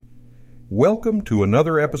Welcome to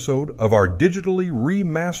another episode of our digitally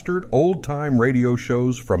remastered old-time radio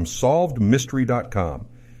shows from SolvedMystery.com.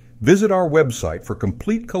 Visit our website for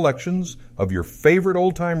complete collections of your favorite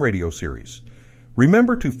old-time radio series.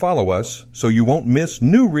 Remember to follow us so you won't miss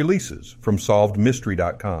new releases from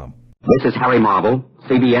SolvedMystery.com. This is Harry Marvel,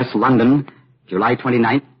 CBS, London, July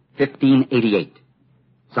 29th, 1588.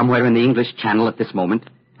 Somewhere in the English Channel at this moment,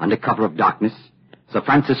 under cover of darkness, Sir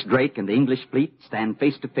Francis Drake and the English fleet stand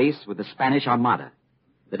face to face with the Spanish Armada.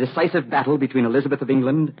 The decisive battle between Elizabeth of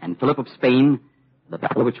England and Philip of Spain, the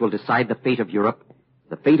battle which will decide the fate of Europe,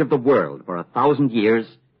 the fate of the world for 1,000 years,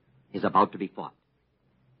 is about to be fought.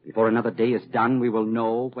 Before another day is done, we will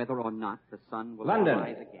know whether or not the sun will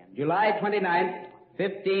rise again. July 29th,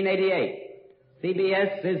 1588.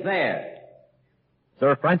 CBS is there.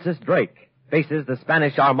 Sir Francis Drake faces the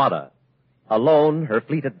Spanish Armada. Alone, her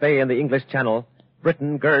fleet at bay in the English Channel,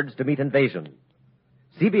 Britain girds to meet invasion.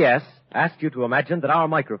 CBS asks you to imagine that our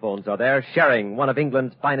microphones are there sharing one of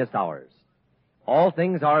England's finest hours. All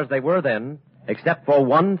things are as they were then, except for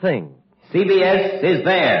one thing. CBS is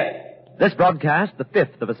there. This broadcast, the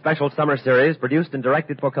fifth of a special summer series produced and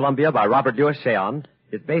directed for Columbia by Robert Louis Cheon,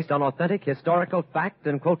 is based on authentic historical fact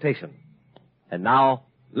and quotation. And now,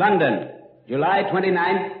 London, July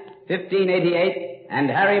 29th, 1588, and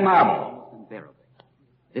Harry Marble.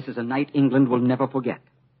 This is a night England will never forget.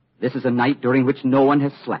 This is a night during which no one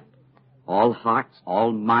has slept. All hearts,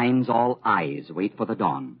 all minds, all eyes wait for the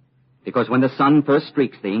dawn. Because when the sun first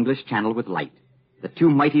streaks the English Channel with light, the two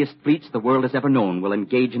mightiest fleets the world has ever known will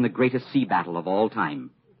engage in the greatest sea battle of all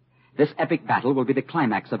time. This epic battle will be the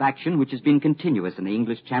climax of action which has been continuous in the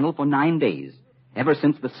English Channel for 9 days, ever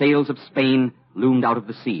since the sails of Spain loomed out of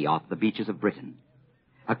the sea off the beaches of Britain.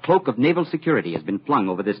 A cloak of naval security has been flung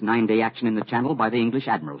over this 9-day action in the Channel by the English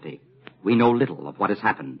Admiralty. We know little of what has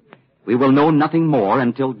happened. We will know nothing more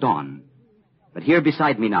until dawn. But here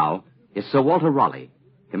beside me now is Sir Walter Raleigh,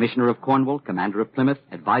 Commissioner of Cornwall, Commander of Plymouth,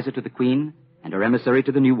 advisor to the Queen, and her emissary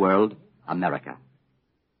to the New World, America.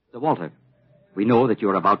 Sir Walter, we know that you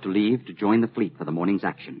are about to leave to join the fleet for the morning's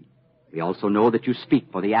action. We also know that you speak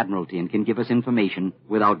for the Admiralty and can give us information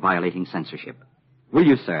without violating censorship. Will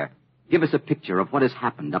you, sir, give us a picture of what has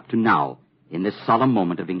happened up to now in this solemn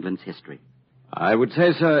moment of England's history? I would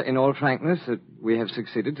say, sir, in all frankness, that we have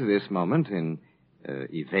succeeded to this moment in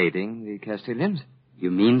evading the Castilians.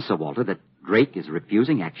 You mean, Sir Walter, that Drake is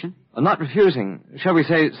refusing action? Not refusing. Shall we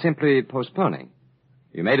say simply postponing?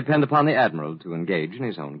 You may depend upon the Admiral to engage in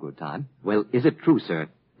his own good time. Well, is it true, sir,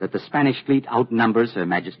 that the Spanish fleet outnumbers Her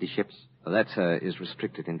Majesty's ships? Well, that, sir, is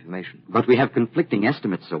restricted information. But we have conflicting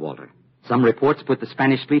estimates, Sir Walter. Some reports put the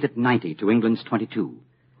Spanish fleet at 90 to England's 22.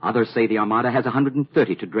 Others say the Armada has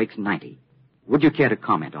 130 to Drake's 90. Would you care to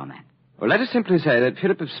comment on that? Well, let us simply say that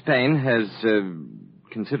Philip of Spain has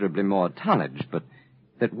considerably more tonnage, but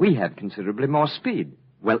that we have considerably more speed.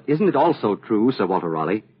 Well, isn't it also true, Sir Walter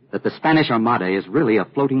Raleigh, that the Spanish Armada is really a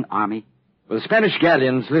floating army? Well, the Spanish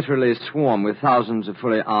galleons literally swarm with thousands of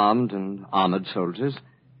fully armed and armored soldiers.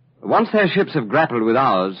 Once their ships have grappled with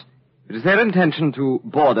ours, it is their intention to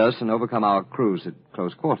board us and overcome our crews at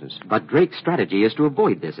close quarters. But Drake's strategy is to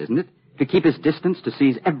avoid this, isn't it? To keep his distance, to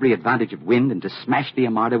seize every advantage of wind, and to smash the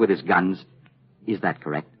Armada with his guns. Is that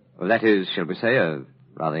correct? Well, that is, shall we say, a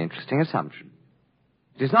rather interesting assumption.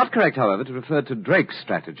 It is not correct, however, to refer to Drake's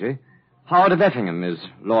strategy. Howard of Effingham is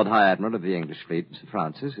Lord High Admiral of the English fleet. Sir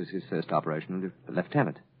Francis is his first operational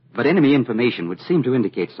lieutenant. But enemy information would seem to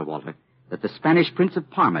indicate, Sir Walter, that the Spanish Prince of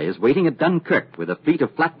Parma is waiting at Dunkirk with a fleet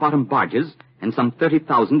of flat-bottomed barges and some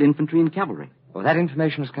 30,000 infantry and cavalry. Well, that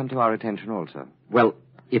information has come to our attention also. Well,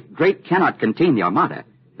 if Drake cannot contain the Armada,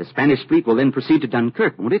 the Spanish fleet will then proceed to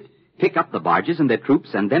Dunkirk, won't it? Pick up the barges and their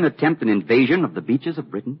troops and then attempt an invasion of the beaches of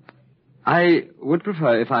Britain? I would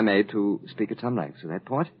prefer, if I may, to speak at some length to that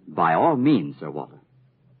point. By all means, Sir Walter.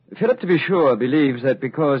 Philip, to be sure, believes that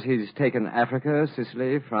because he's taken Africa,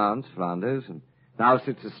 Sicily, France, Flanders, and now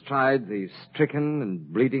sits astride the stricken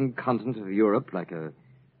and bleeding continent of Europe like a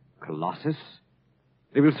colossus,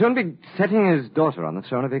 he will soon be setting his daughter on the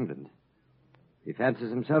throne of England. He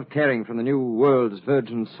fancies himself carrying from the new world's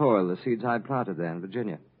virgin soil the seeds I planted there in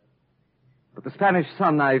Virginia. But the Spanish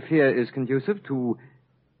sun, I fear, is conducive to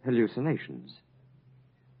hallucinations.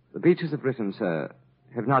 The beaches of Britain, sir,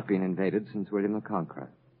 have not been invaded since William the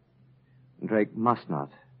Conqueror. And Drake must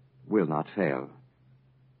not, will not fail.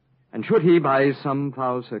 And should he, by some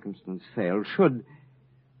foul circumstance, fail, should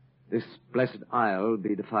this blessed isle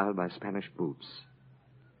be defiled by Spanish boots,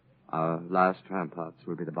 our last ramparts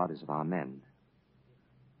will be the bodies of our men.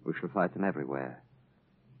 We shall fight them everywhere.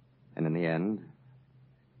 And in the end,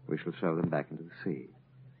 we shall throw them back into the sea.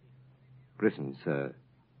 Britain, sir,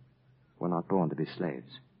 We're not born to be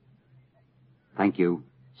slaves. Thank you,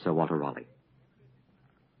 Sir Walter Raleigh.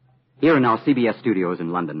 Here in our CBS studios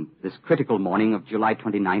in London, this critical morning of July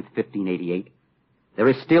 29th, 1588, there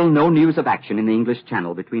is still no news of action in the English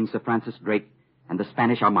Channel between Sir Francis Drake and the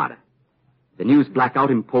Spanish Armada. The news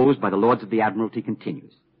blackout imposed by the Lords of the Admiralty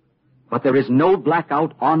continues. But there is no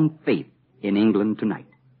blackout on faith in England tonight.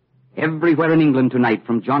 Everywhere in England tonight,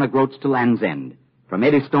 from John O'Groats to Land's End, from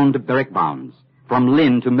Eddystone to Berwick Bounds, from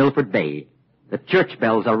Lynn to Milford Bay, the church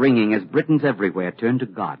bells are ringing as Britons everywhere turn to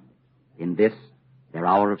God in this, their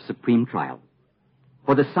hour of supreme trial.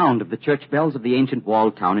 For the sound of the church bells of the ancient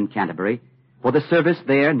walled town in Canterbury, for the service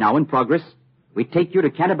there now in progress, we take you to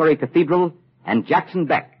Canterbury Cathedral and Jackson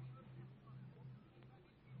Beck.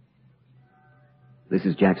 This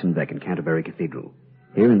is Jackson Beck in Canterbury Cathedral.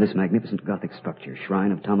 Here in this magnificent Gothic structure,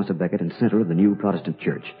 shrine of Thomas a Becket and center of the new Protestant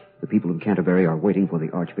church, the people of Canterbury are waiting for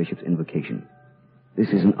the Archbishop's invocation. This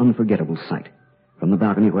is an unforgettable sight. From the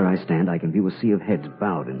balcony where I stand, I can view a sea of heads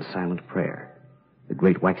bowed in silent prayer. The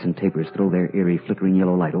great waxen tapers throw their eerie, flickering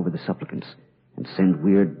yellow light over the supplicants and send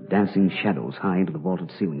weird, dancing shadows high into the vaulted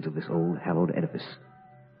ceilings of this old, hallowed edifice.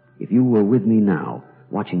 If you were with me now,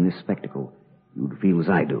 watching this spectacle, you would feel as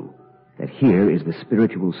I do, that here is the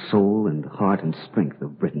spiritual soul and heart and strength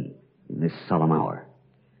of Britain in this solemn hour.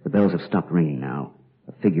 The bells have stopped ringing now.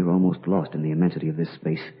 A figure almost lost in the immensity of this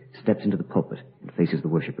space steps into the pulpit and faces the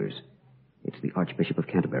worshippers. It's the Archbishop of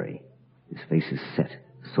Canterbury. His face is set,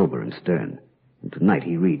 sober and stern. And tonight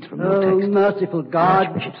he reads from no text. Oh, merciful God,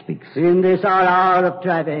 the Archbishop speaks. In this our hour of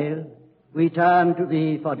travail, we turn to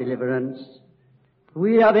Thee for deliverance.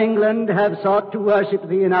 We of England have sought to worship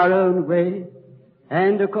Thee in our own way,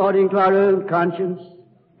 and according to our own conscience,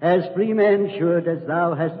 as free men should, as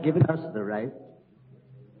Thou hast given us the right.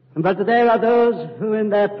 But there are those who in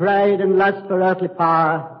their pride and lust for earthly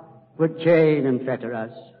power would chain and fetter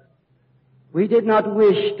us. We did not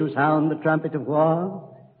wish to sound the trumpet of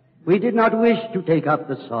war. We did not wish to take up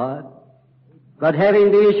the sword. But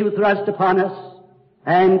having the issue thrust upon us,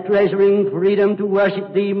 and treasuring freedom to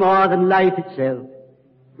worship Thee more than life itself,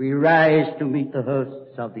 we rise to meet the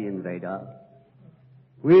hosts of the invader.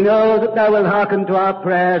 We know that Thou wilt hearken to our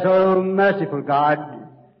prayers, O merciful God.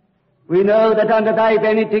 We know that under Thy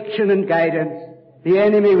benediction and guidance, the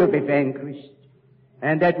enemy will be vanquished,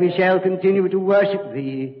 and that we shall continue to worship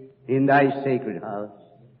Thee in Thy sacred house.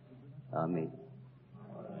 Amen.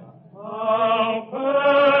 How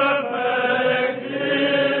perfect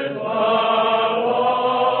is the Lord,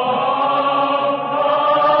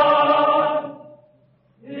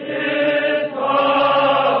 His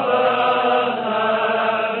covenant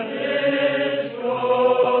is true.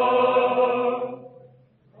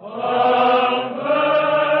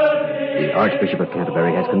 The Archbishop of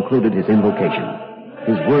Canterbury has concluded his invocation.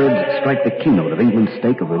 His words strike the keynote of England's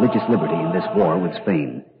stake of religious liberty in this war with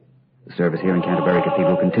Spain. The service here in Canterbury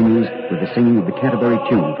Cathedral continues with the singing of the Canterbury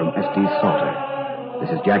tune from Estes Psalter. This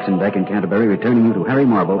is Jackson Beck in Canterbury, returning you to Harry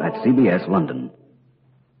Marble at CBS London.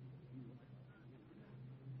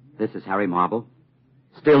 This is Harry Marble.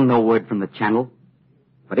 Still no word from the Channel,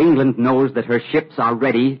 but England knows that her ships are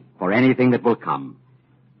ready for anything that will come.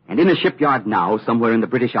 And in a shipyard now, somewhere in the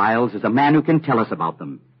British Isles, is a man who can tell us about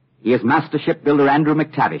them. He is Master Shipbuilder Andrew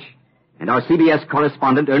McTavish, and our CBS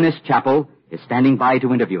correspondent Ernest Chappell is standing by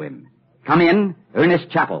to interview him. Come in,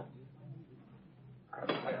 Ernest Chappell.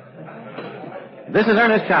 This is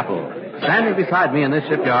Ernest Chappell. Standing beside me in this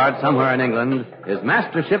shipyard somewhere in England is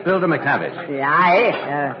Master Shipbuilder McTavish.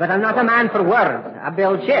 Aye, but I'm not a man for words. I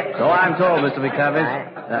build ships. So I'm told, Mr.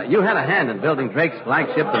 McTavish. You had a hand in building Drake's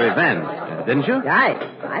flagship, the Revenge, didn't you? Aye.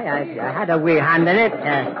 I had a wee hand in it.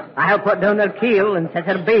 I helped put down her keel and set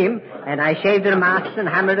her beam, and I shaved her masts and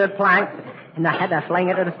hammered her planks, and I had to fling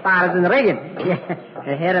it as far as in the rigging.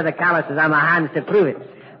 Here are the calluses on my hands to prove it.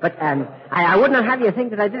 But I wouldn't have you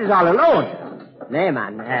think that I did it all alone. Nay,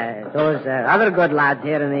 man, those other good lads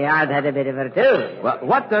here in the yard had a bit of her, too. Well,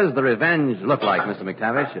 what does the Revenge look like, Mr.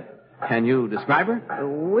 McTavish? Can you describe her?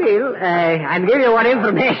 Well, I'll give you what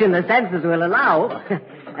information the census will allow.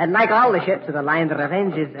 And like all the ships of the line, the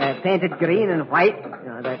Revenge is painted green and white,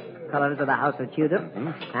 the colors of the House of Tudor.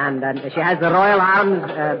 Mm-hmm. And she has the royal arms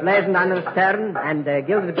blazoned on her stern, and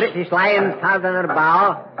gilded British lions carved on her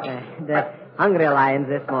bow. The hungry lions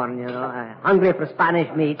this morning, hungry for Spanish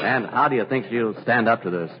meat. And how do you think she'll stand up to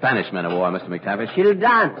the Spanish men of war, Mr. McTavish? She'll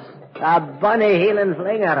dance. A bunny heel and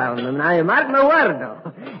fling around them. Now, mark my word,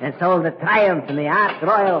 though. And so the triumph and the Ark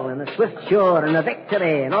Royal and the Swift Shore and the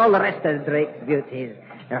Victory and all the rest of Drake's beauties.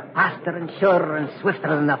 They're faster and surer and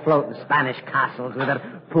swifter than the floating Spanish castles with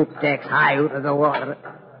their poop decks high out of the water.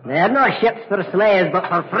 They're no ships for slaves, but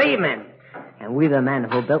for free men. And we, the men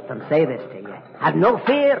who built them, say this to you. Have no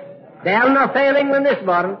fear. They'll not fail England this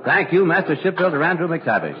morning. Thank you, Master Shipbuilder Andrew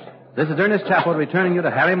McTavish. This is Ernest Chappell returning you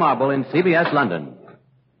to Harry Marble in CBS London.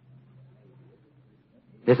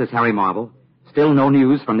 This is Harry Marble. Still no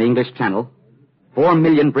news from the English Channel. 4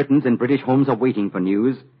 million Britons in British homes are waiting for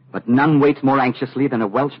news, but none waits more anxiously than a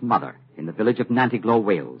Welsh mother in the village of Nantiglow,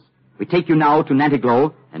 Wales. We take you now to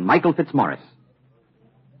Nantiglow and Michael Fitzmaurice.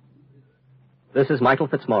 This is Michael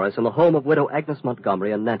Fitzmaurice in the home of widow Agnes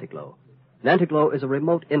Montgomery in Nantiglow. Nantiglow is a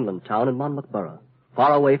remote inland town in Monmouth Borough,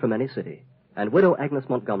 far away from any city. And widow Agnes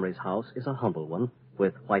Montgomery's house is a humble one,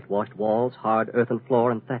 with whitewashed walls, hard earthen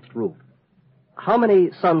floor, and thatched roof. How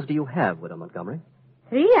many sons do you have, widow Montgomery?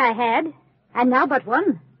 3 I had, and now but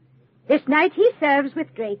 1. This night he serves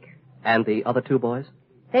with Drake. And the other 2 boys?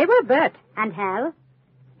 They were Bert and Hal.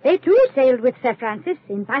 They too sailed with Sir Francis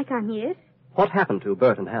in bygone years. What happened to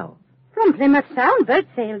Bert and Hal? From Plymouth Sound, Bert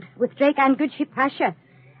sailed with Drake and good ship Pasha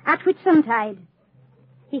at Whitsuntide.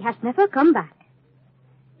 He has never come back.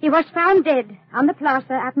 He was found dead on the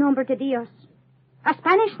plaza at Nombre de Dios. A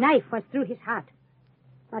Spanish knife was through his heart,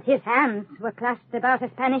 but his hands were clasped about a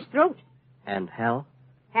Spanish throat. And Hal?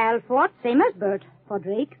 Hal fought, same as Bert, for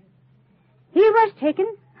Drake. He was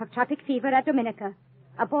taken of tropic fever at Dominica,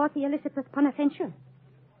 aboard the Elizabeth Bonaventure.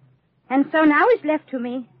 And so now is left to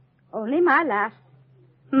me only my last,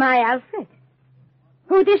 my Alfred,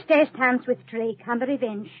 who this day stands with Drake on the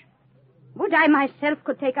Revenge. Would I myself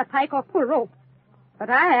could take a pike or pull rope, but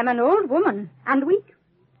I am an old woman and weak,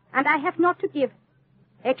 and I have naught to give,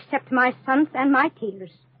 except my sons and my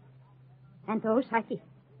tears. And those I give.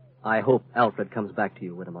 I hope Alfred comes back to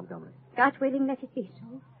you, widow Montgomery. God willing, let it be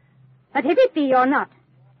so. But if it be or not,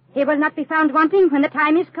 he will not be found wanting when the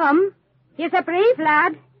time is come. He is a brave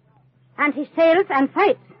lad, and he sails and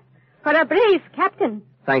fights for a brave captain.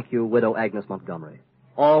 Thank you, widow Agnes Montgomery.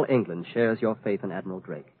 All England shares your faith in Admiral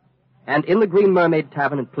Drake. And in the Green Mermaid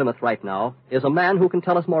Tavern in Plymouth right now is a man who can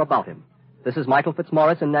tell us more about him. This is Michael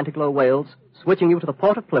Fitzmaurice in Nantiglow, Wales, switching you to the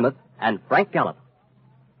port of Plymouth and Frank Gallop.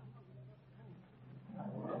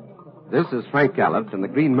 This is Frank Gallop in the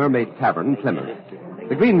Green Mermaid Tavern, Plymouth.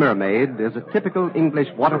 The Green Mermaid is a typical English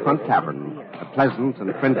waterfront tavern, a pleasant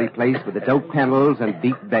and friendly place with its oak panels and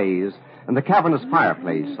deep bays, and the cavernous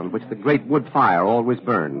fireplace on which the great wood fire always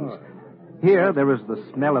burns. Here there is the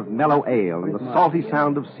smell of mellow ale and the salty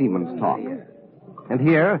sound of seaman's talk. And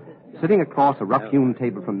here, sitting across a rough-hewn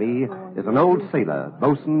table from me, is an old sailor,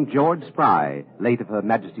 Boatswain George Spry, late of Her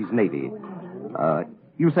Majesty's Navy.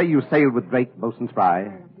 You say you sailed with Drake, Boatswain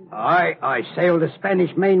Spry? I sailed the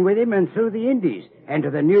Spanish Main with him and through the Indies and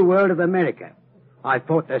to the New World of America. I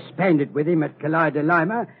fought the Spaniard with him at Calais de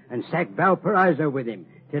Lima and sacked Valparaiso with him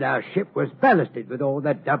till our ship was ballasted with all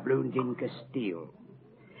the doubloons in Castile.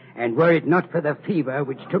 And were it not for the fever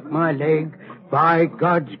which took my leg, by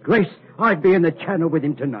God's grace, I'd be in the Channel with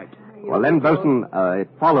him tonight. Well, then, Boatswain, it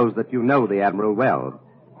follows that you know the Admiral well.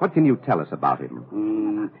 What can you tell us about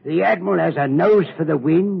him? The Admiral has a nose for the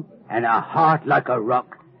wind and a heart like a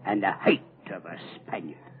rock and the hate of a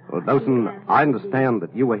Spaniard. Well, Boatswain, I understand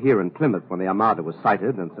that you were here in Plymouth when the Armada was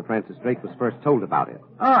sighted and Sir Francis Drake was first told about it.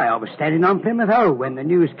 I was standing on Plymouth Hoe when the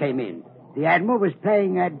news came in. The Admiral was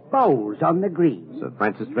playing at bowls on the green. Sir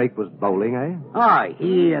Francis Drake was bowling, eh? Aye,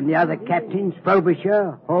 he and the other captains,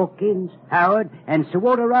 Frobisher, Hawkins, Howard, and Sir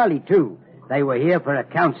Walter Raleigh, too. They were here for a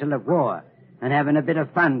council of war and having a bit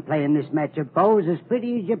of fun playing this match of bowls as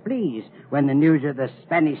pretty as you please when the news of the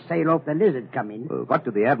Spanish sail off the Lizard come in. What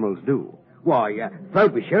did the admirals do? Why,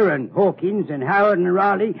 Frobisher and Hawkins and Howard and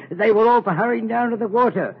Raleigh, they were all for hurrying down to the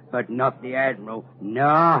water, but not the Admiral.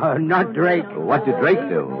 No, not Drake. What did Drake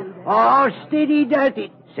do? Oh, steady does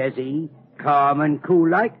it, says he, calm and cool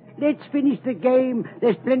like. Let's finish the game.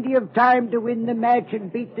 There's plenty of time to win the match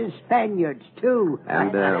and beat the Spaniards, too.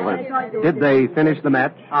 And, did they finish the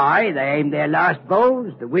match? Aye, they aimed their last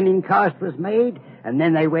bowls, the winning cast was made, and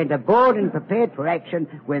then they went aboard and prepared for action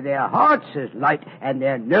with their hearts as light and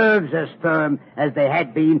their nerves as firm as they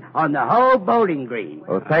had been on the whole bowling green.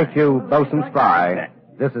 Well, thank you, Boatswain Spry.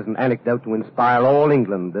 This is an anecdote to inspire all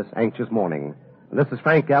England this anxious morning. This is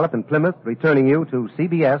Frank Gallop in Plymouth, returning you to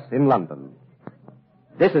CBS in London.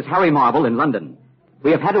 This is Harry Marble in London.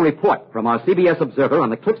 We have had a report from our CBS observer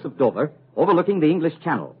on the cliffs of Dover overlooking the English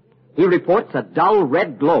Channel. He reports a dull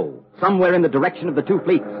red glow somewhere in the direction of the two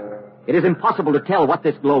fleets. It is impossible to tell what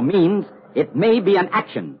this glow means. It may be an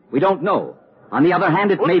action. We don't know. On the other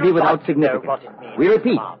hand, it may be without significance. We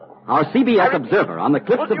repeat, our CBS observer on the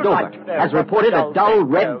cliffs of Dover has reported a dull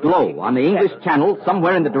red glow on the English Channel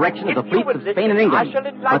somewhere in the direction of the fleets of Spain and England.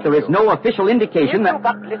 But there is no official indication that...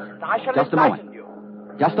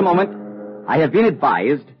 Just a moment. I have been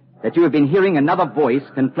advised that you have been hearing another voice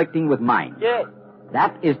conflicting with mine. Yes.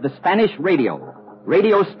 That is the Spanish radio.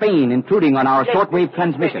 Radio Spain intruding on our shortwave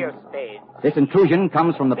transmission. Radio Spain. This intrusion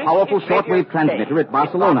comes from the powerful is Radio shortwave transmitter at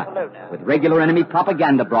Barcelona, with regular enemy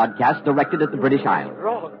propaganda broadcasts directed at the British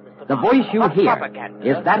Isles. The voice you hear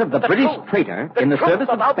is that of the British traitor in the service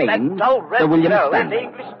of Spain, Sir William Stanley. The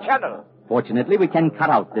English Channel. Fortunately, we can cut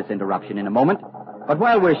out this interruption in a moment, but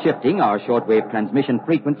while we're shifting our shortwave transmission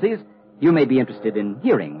frequencies, you may be interested in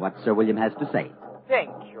hearing what Sir William has to say. Thank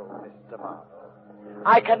you, Mr. Marvel.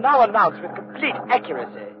 I can now announce with complete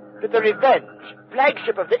accuracy that the Revenge,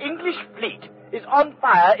 flagship of the English fleet, is on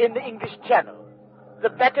fire in the English Channel. The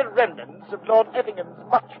battered remnants of Lord Effingham's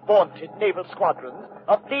much-vaunted naval squadrons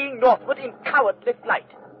are fleeing northward in cowardly flight.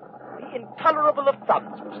 The intolerable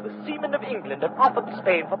affronts which the seamen of England have offered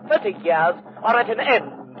Spain for 30 years are at an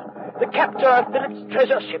end. The capture of Philip's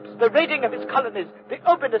treasure ships, the raiding of his colonies, the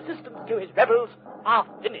open assistance to his rebels are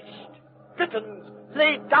finished. Britons,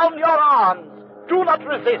 lay down your arms. Do not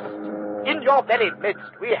resist. In your very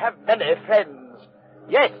midst we have many friends.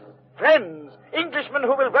 Yes, friends, Englishmen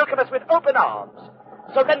who will welcome us with open arms.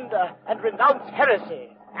 Surrender and renounce heresy,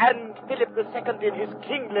 and Philip II in his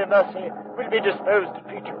kingly mercy will be disposed to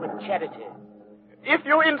treat you with charity. If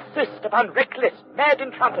you insist upon reckless, mad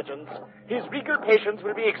intransigence, his regal patience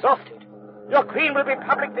will be exhausted. Your queen will be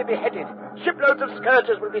publicly beheaded. Shiploads of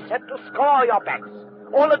scourges will be sent to scour your backs.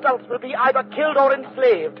 All adults will be either killed or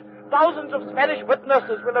enslaved. Thousands of Spanish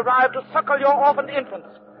witnesses will arrive to suckle your orphaned infants.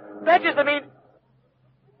 That is the mean...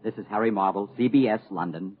 This is Harry Marvel, CBS,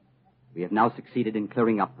 London. We have now succeeded in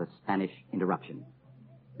clearing up the Spanish interruption.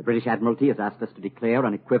 The British Admiralty has asked us to declare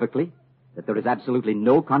unequivocally that there is absolutely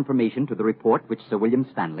no confirmation to the report which Sir William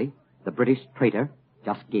Stanley, the British traitor,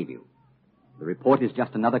 just gave you. The report is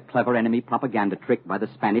just another clever enemy propaganda trick by the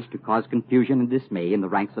Spanish to cause confusion and dismay in the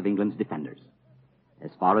ranks of England's defenders.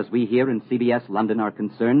 As far as we here in CBS London are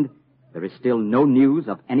concerned, there is still no news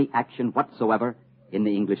of any action whatsoever in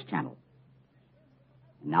the English Channel.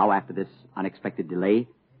 Now, after this unexpected delay,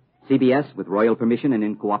 CBS, with royal permission and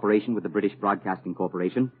in cooperation with the British Broadcasting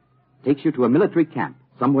Corporation, takes you to a military camp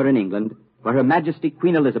somewhere in England where Her Majesty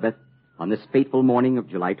Queen Elizabeth, on this fateful morning of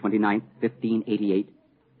July 29th, 1588,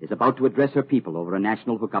 is about to address her people over a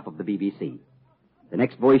national hookup of the BBC. The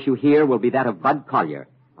next voice you hear will be that of Bud Collyer,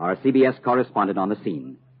 our CBS correspondent on the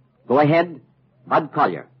scene. Go ahead, Bud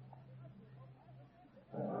Collyer.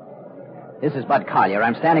 This is Bud Collyer.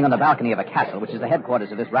 I'm standing on the balcony of a castle, which is the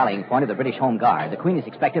headquarters of this rallying point of the British Home Guard. The Queen is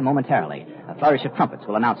expected momentarily. A flourish of trumpets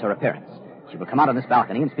will announce her appearance. She will come out on this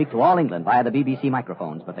balcony and speak to all England via the BBC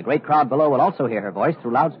microphones, but the great crowd below will also hear her voice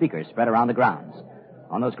through loudspeakers spread around the grounds.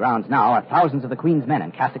 On those grounds now are thousands of the Queen's men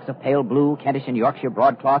in cassocks of pale blue, Kentish and Yorkshire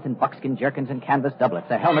broadcloth, and buckskin jerkins and canvas doublets,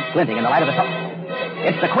 their helmets glinting in the light of the sun.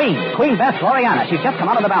 It's the Queen, Queen Bess Gloriana. She's just come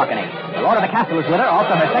out on the balcony. The Lord of the Castle is with her,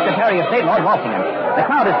 also her Secretary of State, Lord Walsingham. The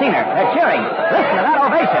crowd has seen her. They're cheering. Listen to that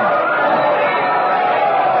ovation.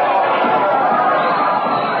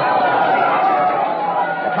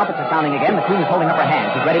 The trumpets are sounding again. The Queen is holding up her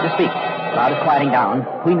hand. She's ready to speak. The crowd is quieting down.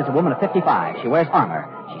 The Queen is a woman of 55. She wears armor.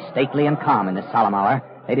 She's stately and calm in this solemn hour.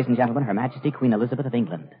 Ladies and gentlemen, Her Majesty Queen Elizabeth of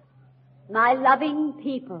England. My loving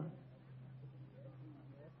people,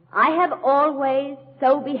 I have always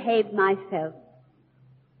so behaved myself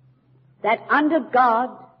that under God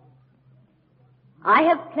I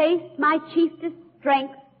have placed my chiefest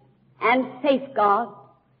strength and safeguard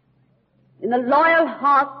in the loyal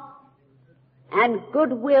hearts and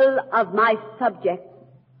goodwill of my subjects.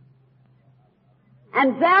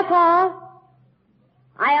 And therefore,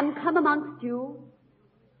 I am come amongst you,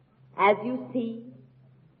 as you see,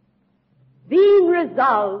 being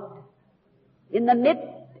resolved in the midst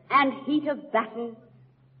and heat of battle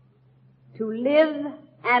to live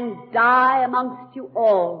and die amongst you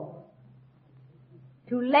all,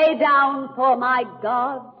 to lay down for my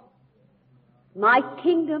God, my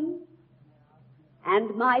kingdom,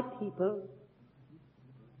 and my people,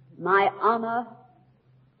 my honor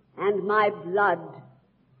and my blood,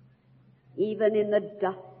 even in the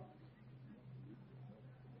dust.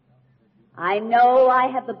 I know I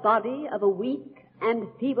have the body of a weak and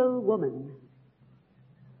feeble woman,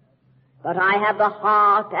 but I have the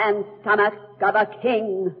heart and stomach of a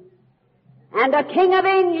king, and a king of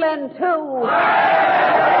England, too.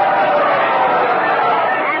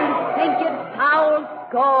 And think it foul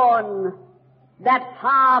scorn that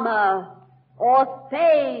Parma or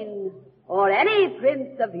Spain or any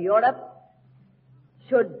prince of Europe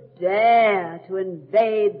should dare to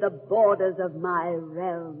invade the borders of my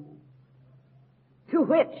realm, to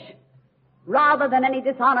which, rather than any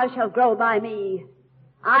dishonor shall grow by me,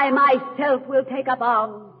 I myself will take up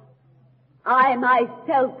arms. I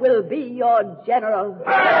myself will be your general.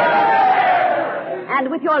 And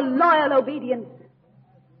with your loyal obedience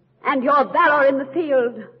and your valor in the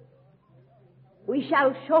field, we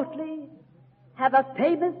shall shortly have a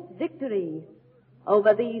famous victory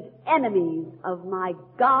over these enemies of my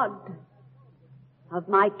God, of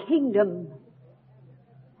my kingdom,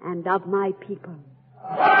 and of my people.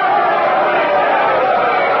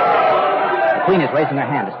 The Queen is raising her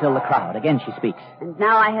hand to still the crowd. Again she speaks. And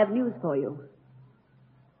now I have news for you.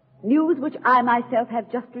 News which I myself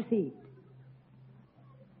have just received.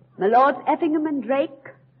 My Lords Effingham and Drake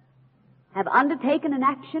have undertaken an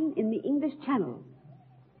action in the English Channel.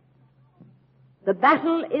 The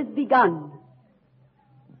battle is begun.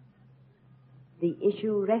 The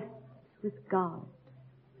issue rests with God.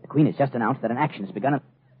 The Queen has just announced that an action has begun.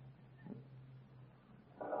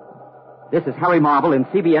 This is Harry Marble in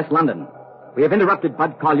CBS London. We have interrupted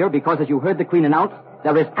Bud Collyer because, as you heard the Queen announce,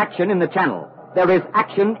 there is action in the Channel. There is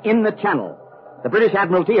action in the Channel. The British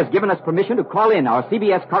Admiralty has given us permission to call in our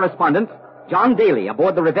CBS correspondents, John Daly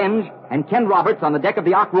aboard the Revenge and Ken Roberts on the deck of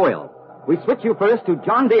the Ark Royal. We switch you first to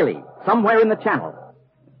John Daly, somewhere in the Channel.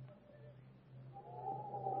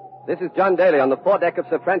 This is John Daly on the foredeck of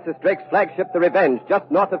Sir Francis Drake's flagship, the Revenge, just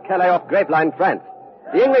north of Calais off Gravelines, France.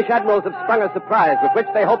 The English admirals have sprung a surprise with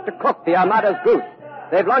which they hope to cook the Armada's goose.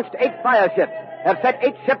 They've launched 8 fire ships, have set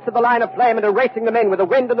 8 ships of the line of flame and are racing them in with the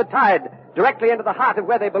wind and the tide, directly into the heart of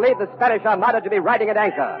where they believe the Spanish Armada to be riding at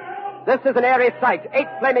anchor. This is an airy sight, 8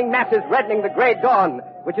 flaming masses reddening the grey dawn,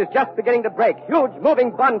 which is just beginning to break, huge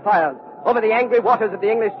moving bonfires over the angry waters of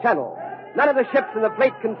the English Channel. None of the ships in the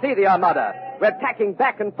fleet can see the Armada. We're tacking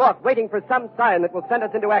back and forth, waiting for some sign that will send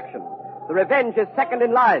us into action. The Revenge is second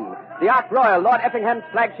in line. The Ark Royal, Lord Effingham's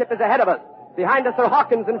flagship, is ahead of us. Behind us are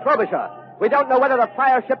Hawkins and Frobisher. We don't know whether the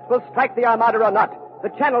fire ships will strike the Armada or not. The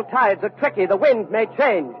Channel tides are tricky. The wind may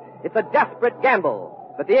change. It's a desperate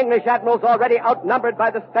gamble. But the English admirals, already outnumbered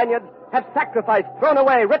by the Spaniards, have sacrificed, thrown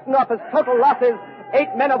away, written off as total losses,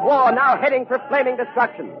 8 men of war now heading for flaming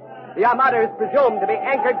destruction. The Armada is presumed to be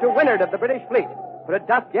anchored to windward of the British fleet. For at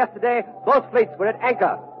dusk yesterday, both fleets were at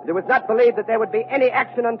anchor, and it was not believed that there would be any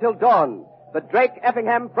action until dawn. But Drake,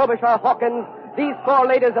 Effingham, Frobisher, Hawkins, these 4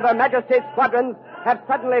 leaders of Her Majesty's squadrons have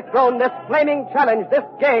suddenly thrown this flaming challenge, this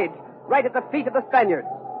gauge, right at the feet of the Spaniards.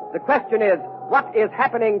 The question is, what is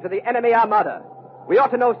happening to the enemy Armada? We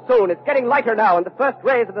ought to know soon. It's getting lighter now, and the first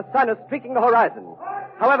rays of the sun are streaking the horizon.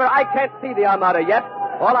 However, I can't see the Armada yet.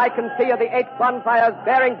 All I can see are the 8 bonfires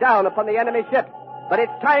bearing down upon the enemy ships. But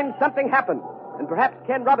it's time something happened. And perhaps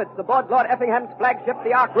Ken Roberts, aboard Lord Effingham's flagship,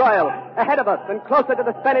 the Ark Royal, ahead of us and closer to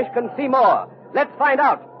the Spanish, can see more. Let's find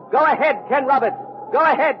out. Go ahead, Ken Roberts. Go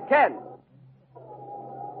ahead, Ken.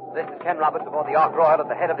 This is Ken Roberts aboard the Ark Royal at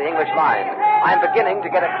the head of the English line. I'm beginning to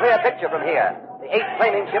get a clear picture from here. The 8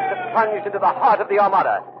 flaming ships have plunged into the heart of the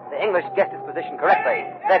Armada. The English guessed its position correctly.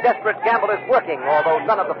 Their desperate gamble is working, although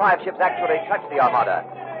none of the 5 ships actually touched the Armada.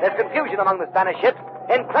 There's confusion among the Spanish ships.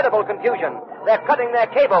 Incredible confusion. They're cutting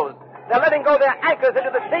their cables. They're letting go their anchors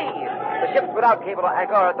into the sea. The ships without cable or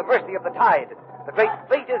anchor are at the mercy of the tide. The great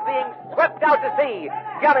fleet is being swept out to sea,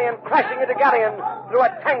 galleon crashing into galleon through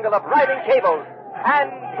a tangle of riding cables.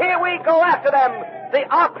 And here we go after them. The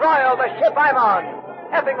Ark Royal, the ship I'm on.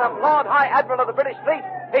 Effingham, Lord High Admiral of the British fleet,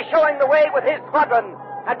 is showing the way with his squadron.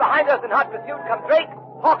 And behind us in hot pursuit come Drake,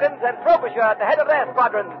 Hawkins, and Frobisher at the head of their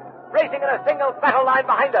squadrons, racing in a single battle line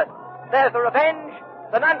behind us. There's the Revenge,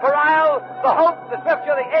 the Nonpareil, the Hope, the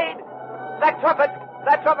Swiftsure, the Aid. That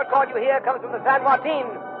trumpet call you hear comes from the San Martin,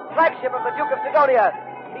 flagship of the Duke of Sidonia.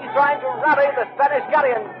 He's trying to rally the Spanish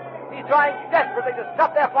galleons. He's trying desperately to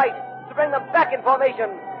stop their flight, to bring them back in formation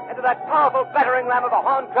into that powerful battering ram of a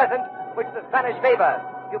horn crescent which the Spanish favor.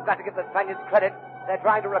 You've got to give the Spaniards credit. They're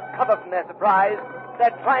trying to recover from their surprise.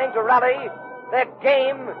 They're trying to rally. They're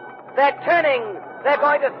game. They're turning. They're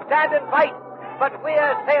going to stand and fight. But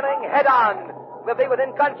we're sailing head on. We'll be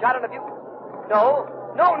within gunshot in a few...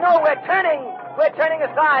 No, we're turning. We're turning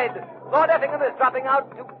aside. Lord Effingham is dropping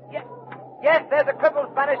out to... Yes, there's a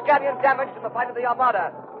crippled Spanish galleon damaged in the fight of the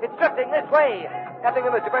Armada. It's drifting this way.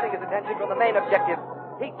 Effingham is diverting his attention from the main objective.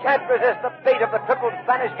 He can't resist the fate of the crippled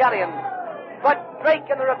Spanish galleon. But Drake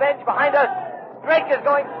and the Revenge behind us, Drake is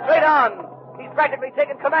going straight on. He's practically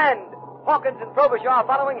taken command. Hawkins and Frobisher are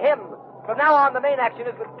following him. From now on, the main action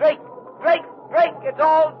is with Drake. Drake! It's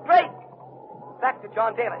all Drake! Back to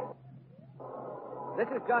John Daly. This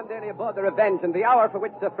is John Daly aboard the Revenge, and the hour for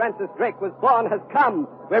which Sir Francis Drake was born has come.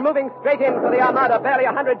 We're moving straight in for the Armada, barely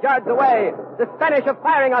 100 yards away. The Spanish are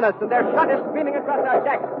firing on us, and their shot is screaming across our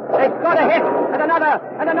decks. They've got a hit, and another.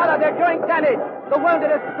 They're doing damage. The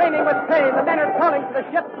wounded are screaming with pain. The men are calling for the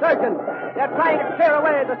ship's surgeon. They're trying to clear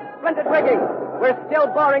away the splintered rigging. We're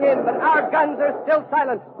still boring in, but our guns are still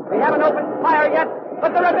silent. We haven't opened fire yet,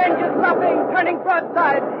 but the Revenge is luffing, turning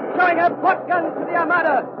broadside, showing her port guns to the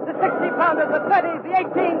Armada, the 60-pounders, the 30s, the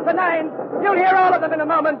 18s, the 9s. You'll hear all of them in a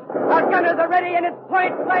moment. Our gunners are ready in its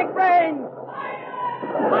point-blank range.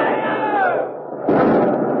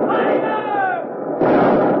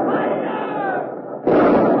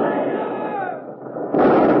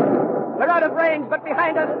 We're out of range, but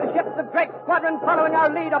behind us the ships of Drake's squadron following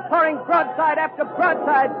our lead are pouring broadside after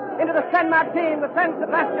broadside into the San Martin, the San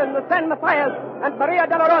Sebastian, the San Matthias, and Maria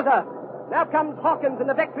de la Rosa. Now comes Hawkins and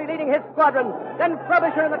the Victory leading his squadron. Then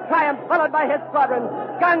Frobisher and the Triumph followed by his squadron.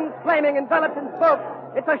 Guns flaming, enveloped in smoke.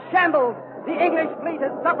 It's a shambles. The English fleet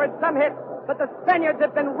has suffered some hits, but the Spaniards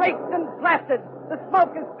have been raked and blasted. The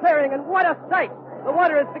smoke is clearing, and what a sight! The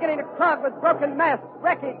water is beginning to clog with broken masts,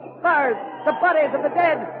 wreckage, spars, the bodies of the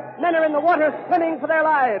dead. Men are in the water swimming for their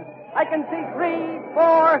lives. I can see 3,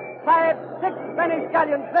 4, 5, 6 Spanish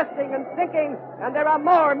galleons resting and sinking, and there are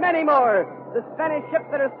more, many more. The Spanish ships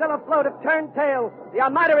that are still afloat have turned tail. The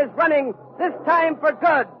Armada is running, this time for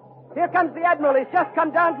good. Here comes the Admiral. He's just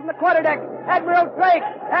come down from the quarterdeck. Admiral Drake!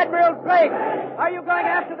 Admiral Drake! Are you going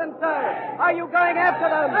after them, sir? Are you going after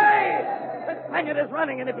them? Hey! The Spaniard is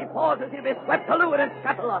running, and if he pauses, he'll be swept to leeward and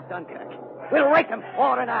scuttle off Dunkirk. We'll rake him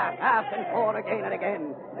fore and aft and fore again and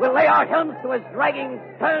again. We'll lay our helms to his dragging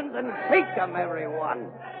sterns and sink them,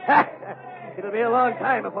 everyone. It'll be a long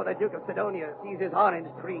time before the Duke of Sidonia sees his orange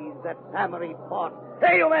trees at Samari Port.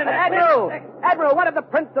 Hey, you men! Admiral, what of the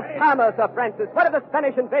Prince of Parma, Sir Francis? What of the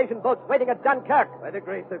Spanish invasion boats waiting at Dunkirk? By the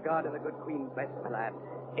grace of God and the good Queen, bless my lad,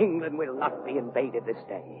 England will not be invaded this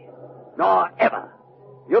day. Nor ever.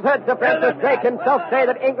 You've heard Sir Francis Drake himself say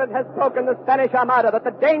that England has broken the Spanish Armada, that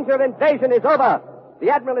the danger of invasion is over. The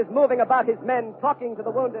Admiral is moving about his men, talking to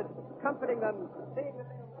the wounded, comforting them.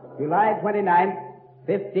 July 29th,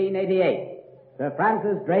 1588. Sir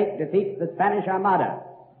Francis Drake defeats the Spanish Armada,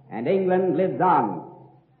 and England lives on.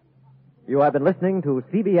 You have been listening to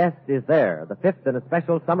CBS Is There, the fifth in a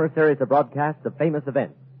special summer series of broadcasts of famous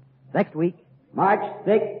events. Next week, March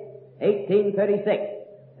 6, 1836,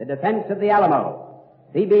 the defense of the Alamo.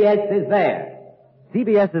 CBS Is There.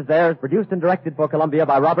 CBS Is There is produced and directed for Columbia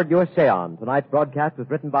by Robert Ewis Cheon. Tonight's broadcast was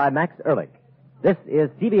written by Max Ehrlich. This is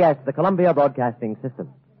CBS, the Columbia Broadcasting System.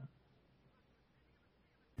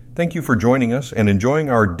 Thank you for joining us and enjoying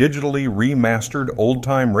our digitally remastered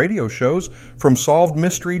old-time radio shows from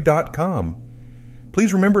SolvedMystery.com.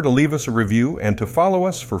 Please remember to leave us a review and to follow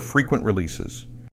us for frequent releases.